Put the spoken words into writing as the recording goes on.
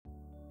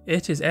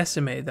It is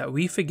estimated that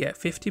we forget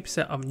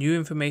 50% of new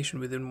information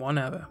within 1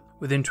 hour.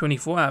 Within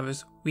 24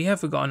 hours, we have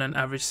forgotten on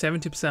average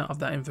 70% of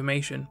that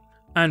information.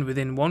 And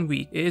within 1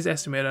 week, it is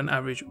estimated on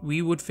average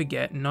we would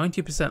forget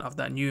 90% of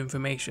that new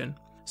information.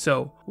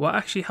 So, what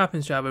actually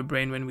happens to our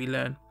brain when we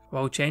learn?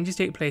 While changes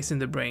take place in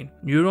the brain,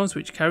 neurons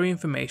which carry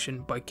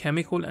information by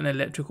chemical and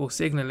electrical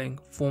signaling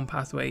form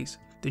pathways.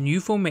 The new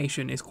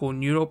formation is called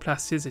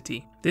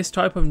neuroplasticity. This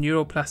type of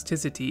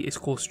neuroplasticity is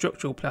called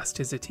structural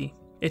plasticity.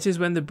 It is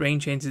when the brain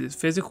changes its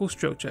physical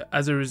structure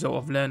as a result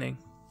of learning.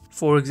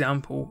 For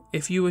example,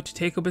 if you were to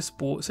take up a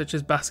sport such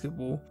as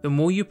basketball, the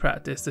more you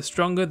practice, the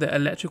stronger the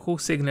electrical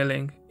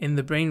signaling in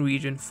the brain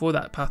region for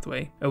that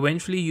pathway.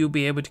 Eventually you'll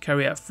be able to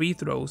carry out free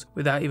throws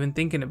without even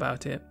thinking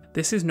about it.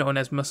 This is known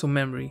as muscle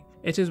memory.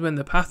 It is when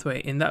the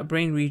pathway in that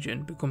brain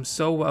region becomes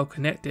so well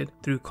connected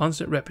through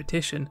constant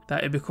repetition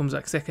that it becomes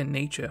like second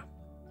nature.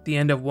 The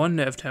end of one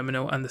nerve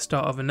terminal and the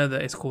start of another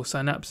is called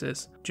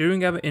synapses.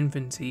 During our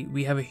infancy,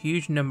 we have a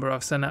huge number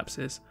of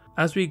synapses.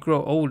 As we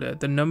grow older,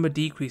 the number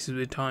decreases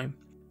with time.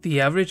 The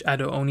average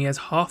adult only has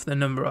half the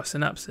number of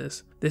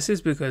synapses. This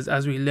is because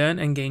as we learn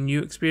and gain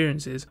new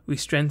experiences, we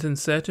strengthen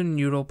certain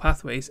neural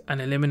pathways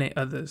and eliminate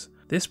others.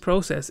 This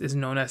process is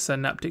known as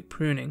synaptic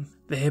pruning.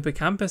 The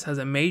hippocampus has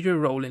a major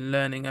role in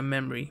learning and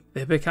memory.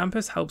 The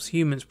hippocampus helps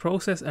humans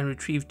process and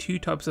retrieve two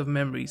types of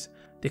memories,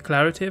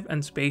 declarative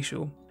and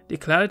spatial.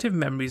 Declarative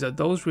memories are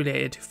those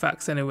related to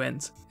facts and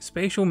events.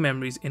 Spatial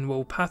memories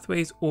involve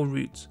pathways or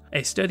routes.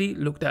 A study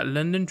looked at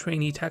London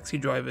trainee taxi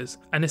drivers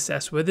and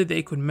assessed whether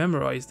they could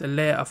memorize the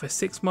layout of a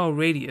 6-mile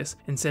radius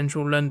in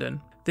central London.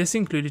 This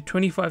included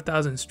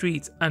 25,000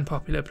 streets and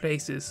popular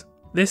places.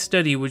 This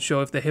study would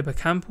show if the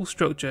hippocampal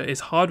structure is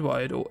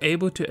hardwired or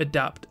able to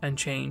adapt and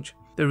change.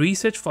 The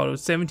research followed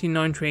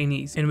 79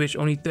 trainees, in which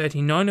only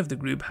 39 of the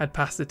group had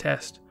passed the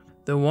test.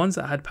 The ones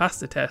that had passed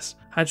the test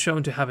had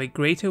shown to have a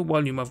greater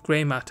volume of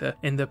grey matter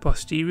in the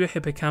posterior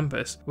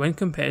hippocampus when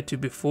compared to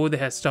before they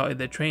had started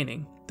their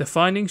training. The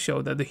findings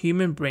showed that the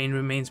human brain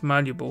remains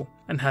malleable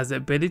and has the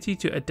ability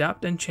to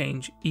adapt and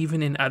change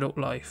even in adult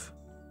life.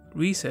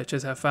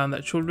 Researchers have found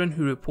that children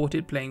who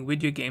reported playing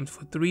video games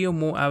for 3 or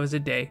more hours a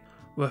day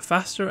were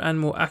faster and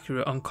more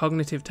accurate on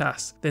cognitive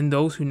tasks than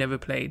those who never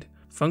played.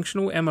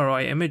 Functional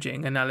MRI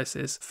imaging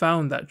analysis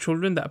found that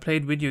children that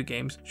played video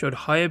games showed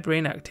higher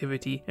brain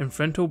activity in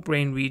frontal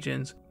brain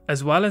regions,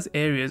 as well as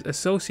areas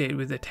associated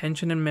with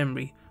attention and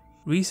memory.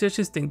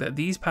 Researchers think that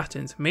these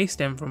patterns may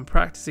stem from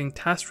practicing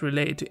tasks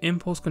related to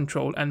impulse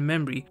control and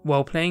memory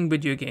while playing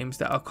video games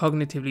that are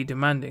cognitively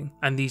demanding,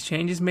 and these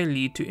changes may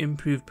lead to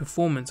improved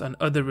performance on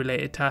other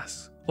related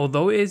tasks.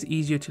 Although it is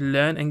easier to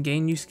learn and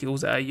gain new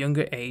skills at a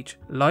younger age,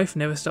 life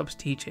never stops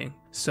teaching,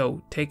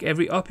 so take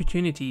every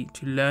opportunity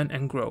to learn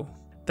and grow.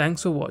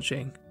 Thanks for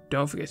watching.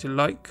 Don't forget to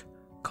like,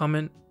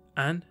 comment,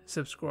 and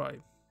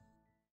subscribe.